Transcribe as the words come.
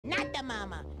the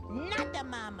mama. Not the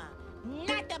mama.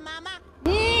 Not the mama.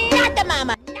 Not the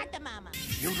mama. Not the mama.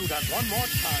 You do that one more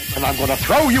time, and I'm gonna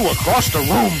throw you across the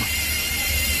room.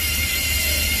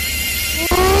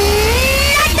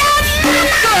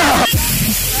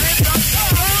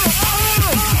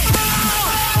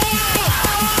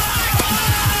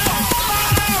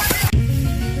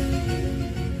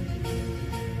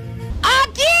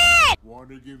 Again!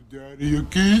 Wanna give Daddy a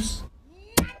kiss?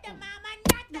 Not the mama.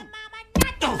 Not the mama.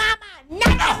 Not the mama. Not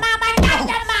the mama. Not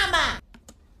the mama.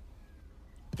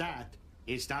 That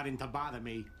is starting to bother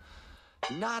me.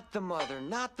 Not the mother,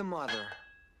 not the mother.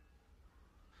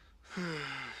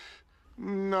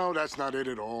 No, that's not it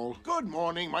at all. Good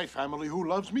morning, my family who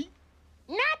loves me.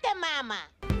 Not the mama.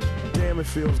 Damn, it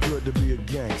feels good to be a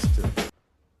gangster.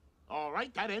 All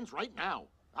right, that ends right now.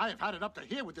 I have had it up to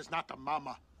here with this not the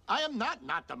mama. I am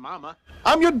not the mama.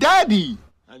 I'm your daddy.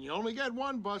 And you only get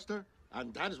one, Buster.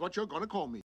 And that is what you're gonna call me.